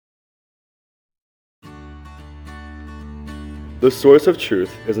The Source of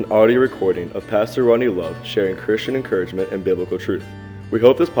Truth is an audio recording of Pastor Ronnie Love sharing Christian encouragement and biblical truth. We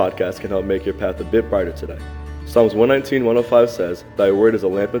hope this podcast can help make your path a bit brighter today. Psalms 119:105 says, "Thy word is a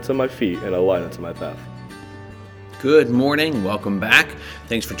lamp unto my feet and a light unto my path." Good morning. Welcome back.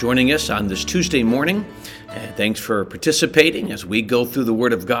 Thanks for joining us on this Tuesday morning. And thanks for participating as we go through the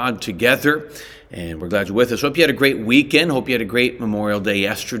Word of God together. And we're glad you're with us. Hope you had a great weekend. Hope you had a great Memorial Day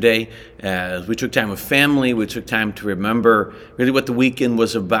yesterday. As we took time with family, we took time to remember really what the weekend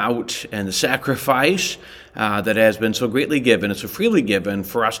was about and the sacrifice that has been so greatly given. It's so freely given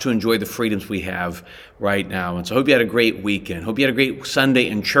for us to enjoy the freedoms we have right now. And so I hope you had a great weekend. Hope you had a great Sunday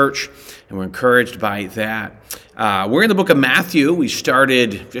in church, and we're encouraged by that. We're in the book of Matthew. We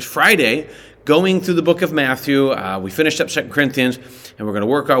started just Friday going through the book of Matthew. We finished up 2 Corinthians, and we're going to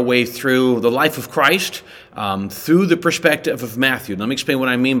work our way through the life of Christ through the perspective of Matthew. Let me explain what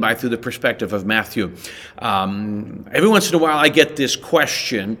I mean by through the perspective of Matthew. Every once in a while I get this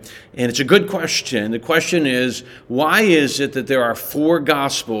question, and it's a good question. The question is, why is it that there are four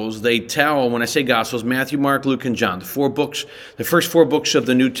Gospels? They tell, when I say Gospels, Matthew, Mark, Luke, and John, the first four books of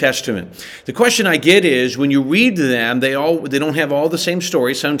the New Testament. The question I get is, when you read them, they don't have all the same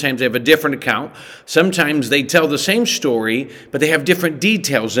story. Sometimes they have a different account. Sometimes they tell the same story, but they have different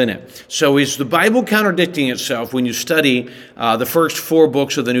details in it. So is the Bible contradicting itself when you study the first four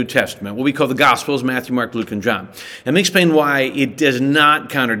books of the New Testament, what we call the Gospels, Matthew, Mark, Luke, and John? Let me explain why it does not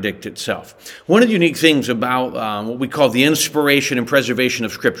contradict itself. One of the unique things about what we call the inspiration and preservation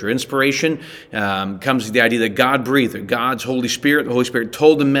of Scripture. Inspiration comes with the idea that God breathed, that God's Holy Spirit, the Holy Spirit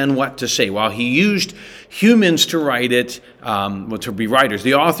told the men what to say. While he used humans to write it, to be writers,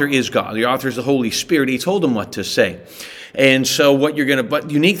 the author is God. The author is the Holy Spirit. He told them what to say. And so but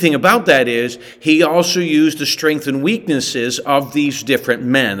the unique thing about that is he also used the strengths and weaknesses of these different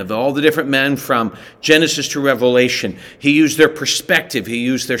men, of all the different men from Genesis to Revelation. He used their perspective. He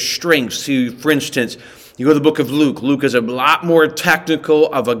used their strengths. For instance, you go to the book of Luke. Luke is a lot more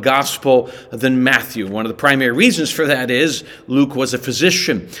technical of a gospel than Matthew. One of the primary reasons for that is Luke was a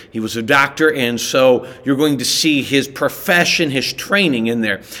physician. He was a doctor, and so you're going to see his profession, his training in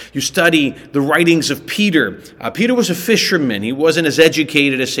there. You study the writings of Peter. Peter was a fisherman. He wasn't as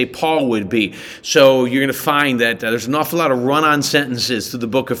educated as, say, Paul would be. So you're going to find that there's an awful lot of run-on sentences through the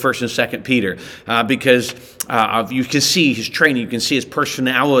book of 1st and 2nd Peter because you can see his training, you can see his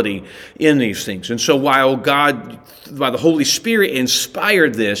personality in these things. And so while the Holy Spirit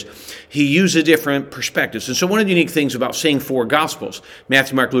inspired this, he used a different perspectives. And so one of the unique things about seeing four Gospels,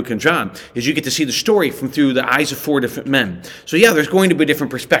 Matthew, Mark, Luke, and John, is you get to see the story through the eyes of four different men. So yeah, there's going to be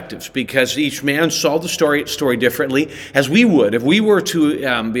different perspectives because each man saw the story differently, as we would. If we were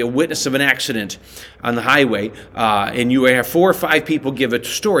to be a witness of an accident on the highway, and you have 4 or 5 people give a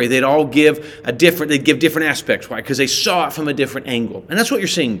story, they'd give different aspects. Why? Because they saw it from a different angle. And that's what you're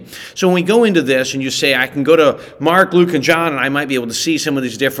seeing. So when we go into this and you say, I can go to Mark, Luke, and John, and I might be able to see some of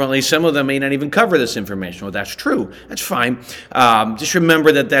these differently. Some of them may not even cover this information. Well, that's true. That's fine. Just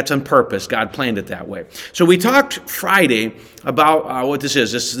remember that that's on purpose. God planned it that way. So we talked Friday about what this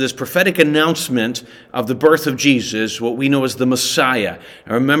is. This prophetic announcement of the birth of Jesus, what we know as the Messiah.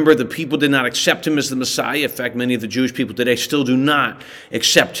 And remember, the people did not accept him as the Messiah. In fact, many of the Jewish people today still do not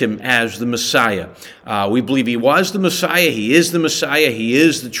accept him as the Messiah. We believe he was the Messiah. He is the Messiah. He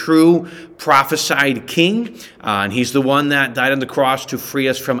is the true prophesied king. And he's the one that died on the cross to free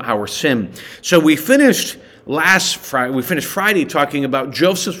us from our sin. So we finished Friday talking about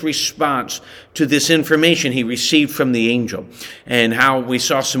Joseph's response to this information he received from the angel and how we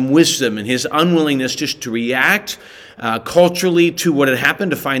saw some wisdom in his unwillingness just to react culturally to what had happened,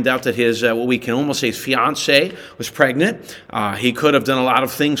 to find out that his, what we can almost say his fiancée was pregnant. He could have done a lot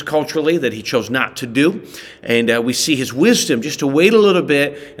of things culturally that he chose not to do. And we see his wisdom just to wait a little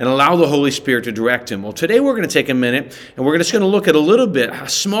bit and allow the Holy Spirit to direct him. Well, today we're going to take a minute and we're just going to look at a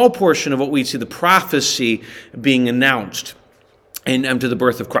small portion of what we see the prophecy being announced and to the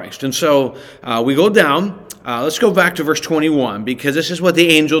birth of Christ. And so we go down. Let's go back to verse 21, because this is what the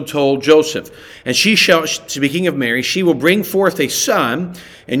angel told Joseph. And she shall, speaking of Mary, she will bring forth a son,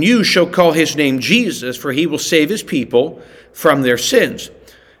 and you shall call his name Jesus, for he will save his people from their sins.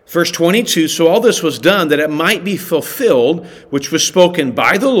 Verse 22, so all this was done that it might be fulfilled, which was spoken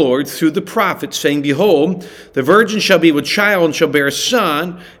by the Lord through the prophet, saying, Behold, the virgin shall be with child and shall bear a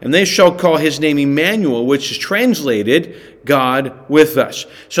son, and they shall call his name Emmanuel, which is translated, God with us.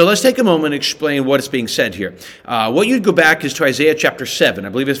 So let's take a moment and explain what is being said here. What you'd go back is to Isaiah chapter 7. I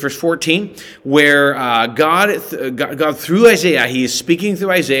believe it's verse 14, where God through Isaiah, he is speaking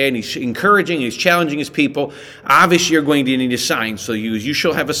through Isaiah, and he's encouraging, he's challenging his people. Obviously, you're going to need a sign. So you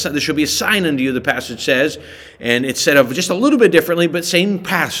shall have there shall be a sign unto you, the passage says. And it's said of just a little bit differently, but same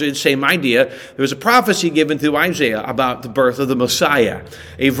passage, same idea. There was a prophecy given through Isaiah about the birth of the Messiah.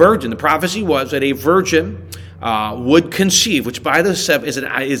 A virgin. The prophecy was that a virgin would conceive, which by the seven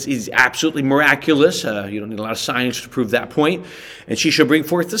is absolutely miraculous. You don't need a lot of science to prove that point. And she shall bring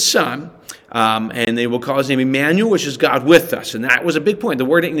forth a son, and they will call his name Emmanuel, which is God with us. And that was a big point. The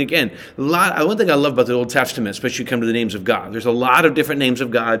word, and again, one thing I love about the Old Testament, especially when you come to the names of God, there's a lot of different names of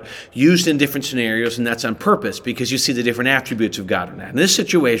God used in different scenarios, and that's on purpose because you see the different attributes of God in that. In this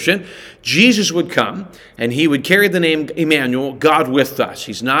situation, Jesus would come, and he would carry the name Emmanuel, God with us.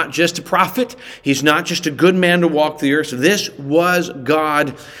 He's not just a prophet. He's not just a good man to walk the earth. This was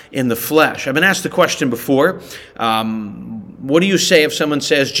God in the flesh. I've been asked the question before, what do you say if someone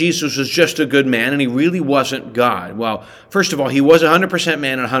says Jesus was just a good man and he really wasn't God? Well, first of all, he was 100%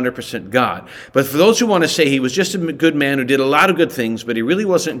 man and 100% God. But for those who want to say he was just a good man who did a lot of good things, but he really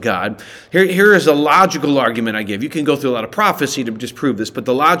wasn't God, here is a logical argument I give. You can go through a lot of prophecy to disprove this, but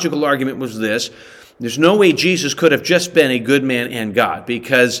the logical argument was this. There's no way Jesus could have just been a good man and God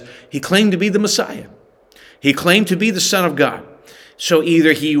because he claimed to be the Messiah. He claimed to be the Son of God. So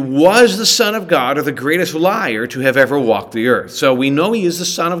either he was the Son of God or the greatest liar to have ever walked the earth. So we know he is the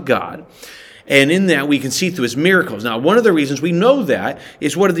Son of God. And in that we can see through his miracles. Now, one of the reasons we know that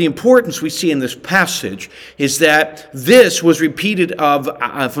is one of the importance we see in this passage is that this was repeated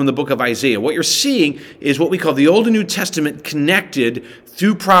from the book of Isaiah. What you're seeing is what we call the Old and New Testament connected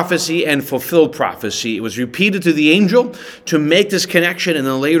through prophecy and fulfilled prophecy. It was repeated to the angel to make this connection, and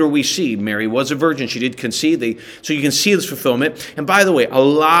then later we see Mary was a virgin. She did conceive. So you can see this fulfillment. And by the way, a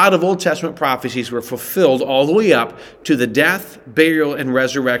lot of Old Testament prophecies were fulfilled all the way up to the death, burial, and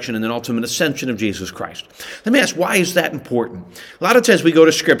resurrection, and then ultimate ascension of Jesus Christ. Let me ask, why is that important? A lot of times we go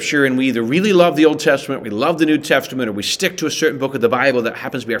to Scripture and we either really love the Old Testament, we love the New Testament, or we stick to a certain book of the Bible that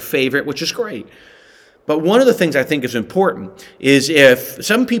happens to be our favorite, which is great. But one of the things I think is important is if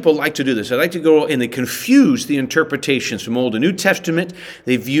some people like to do this, they like to go and they confuse the interpretations from Old and New Testament.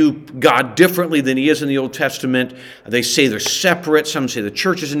 They view God differently than he is in the Old Testament. They say they're separate. Some say the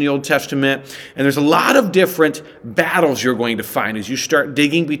church is in the Old Testament. And there's a lot of different battles you're going to find as you start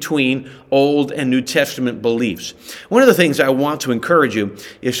digging between Old and New Testament beliefs. One of the things I want to encourage you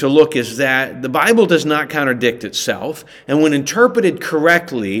is to look is that the Bible does not contradict itself. And when interpreted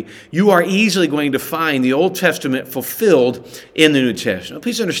correctly, you are easily going to find the Old Testament fulfilled in the New Testament.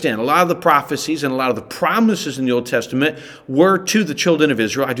 Please understand, a lot of the prophecies and a lot of the promises in the Old Testament were to the children of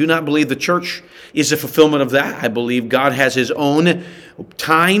Israel. I do not believe the church is a fulfillment of that. I believe God has his own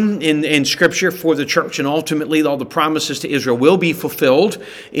time in Scripture for the church, and ultimately all the promises to Israel will be fulfilled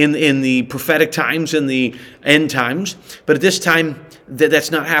in the prophetic times and the end times. But at this time,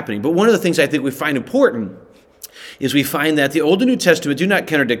 that's not happening. But one of the things I think we find important is we find that the Old and New Testament do not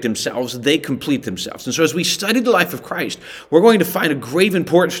contradict themselves, they complete themselves. And so as we study the life of Christ, we're going to find a grave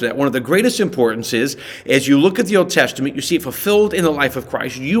importance to that. One of the greatest importance is, as you look at the Old Testament, you see it fulfilled in the life of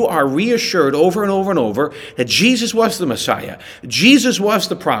Christ, you are reassured over and over and over that Jesus was the Messiah. Jesus was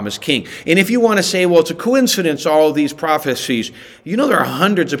the promised King. And if you want to say, well, it's a coincidence, all of these prophecies, you know there are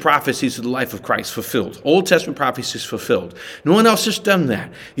hundreds of prophecies of the life of Christ fulfilled. Old Testament prophecies fulfilled. No one else has done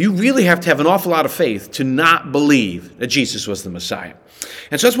that. You really have to have an awful lot of faith to not believe that Jesus was the Messiah.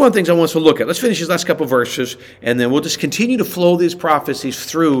 And so that's one of the things I want us to look at. Let's finish these last couple of verses, and then we'll just continue to flow these prophecies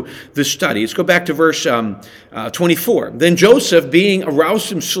through the study. Let's go back to verse 24. Then Joseph, being aroused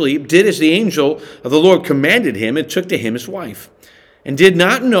from sleep, did as the angel of the Lord commanded him, and took to him his wife, and did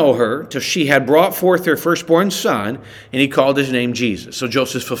not know her till she had brought forth her firstborn son, and he called his name Jesus. So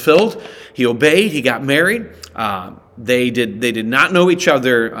Joseph fulfilled, he obeyed, he got married. They did not know each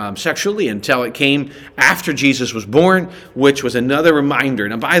other sexually until it came after Jesus was born, which was another reminder.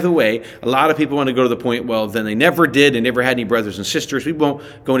 Now, by the way, a lot of people want to go to the point, well, then they never did and never had any brothers and sisters. We won't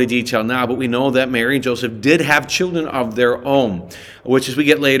go into detail now, but we know that Mary and Joseph did have children of their own, which as we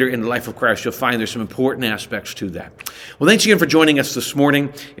get later in the life of Christ, you'll find there's some important aspects to that. Well, thanks again for joining us this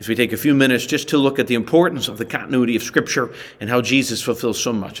morning as we take a few minutes just to look at the importance of the continuity of Scripture and how Jesus fulfills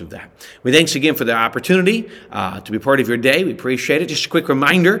so much of that. We thanks again for the opportunity to be part of your day. We appreciate it. Just a quick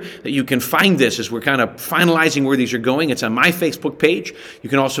reminder that you can find this as we're kind of finalizing where these are going. It's on my Facebook page. You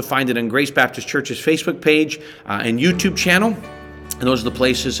can also find it on Grace Baptist Church's Facebook page and YouTube channel. And those are the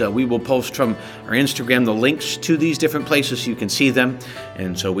places we will post from our Instagram, the links to these different places so you can see them.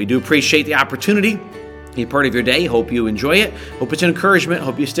 And so we do appreciate the opportunity be part of your day. Hope you enjoy it. Hope it's an encouragement.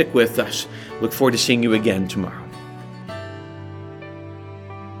 Hope you stick with us. Look forward to seeing you again tomorrow.